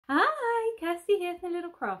Lexi here, the little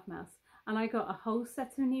craft mouse, and I got a whole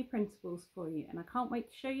set of new printables for you, and I can't wait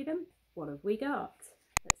to show you them. What have we got?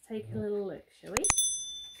 Let's take a little look, shall we?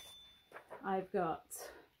 I've got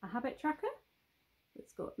a habit tracker.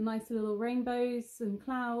 It's got nice little rainbows and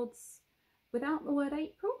clouds without the word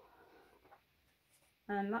April,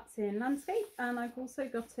 and that's in landscape, and I've also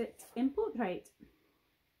got it in portrait.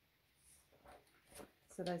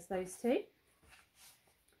 So there's those two.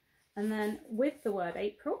 And then with the word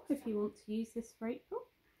April, if you want to use this for April,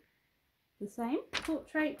 the same,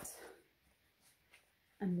 portrait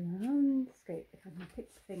and landscape. If I can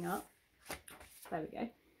pick the thing up, there we go.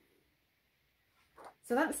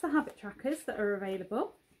 So that's the habit trackers that are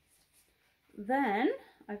available. Then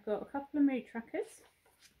I've got a couple of mood trackers.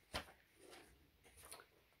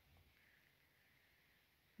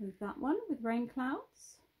 There's that one with rain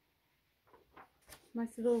clouds.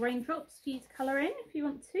 Nice little raindrops for you to colour in if you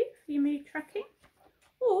want to for your mood tracking.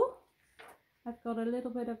 Or I've got a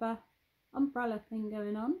little bit of a umbrella thing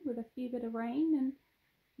going on with a few bit of rain, and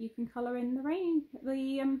you can colour in the rain,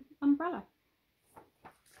 the umbrella,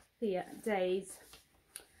 the days.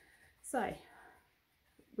 So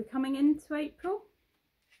we're coming into April,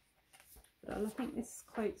 but I think this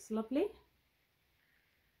quote's lovely.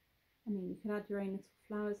 I mean, you can add your own little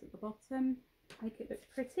flowers at the bottom, make it look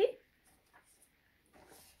pretty.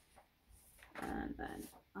 And then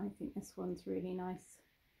I think this one's really nice.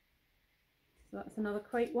 So that's another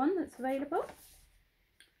quote one that's available.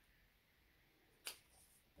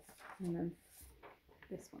 And then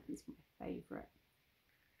this one's my favourite.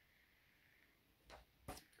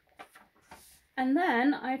 And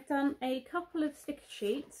then I've done a couple of sticker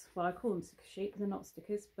sheets. Well, I call them sticker sheets, they're not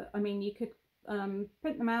stickers, but I mean, you could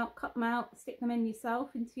print them out, cut them out, stick them in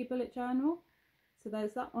yourself into your bullet journal. So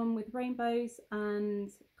there's that one with rainbows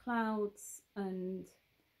and clouds and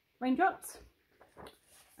raindrops.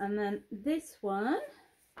 And then this one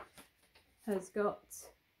has got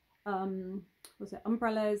was it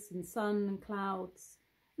umbrellas and sun and clouds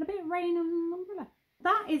and a bit of rain and umbrella.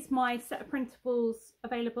 That is my set of printables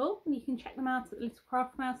available, and you can check them out at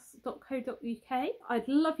littlecraftmouse.co.uk. I'd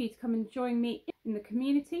love you to come and join me in the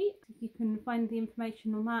community. You can find the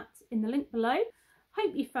information on that in the link below.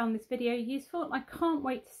 Hope you found this video useful, and I can't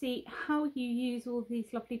wait to see how you use all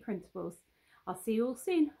these lovely printables. I'll see you all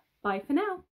soon. Bye for now.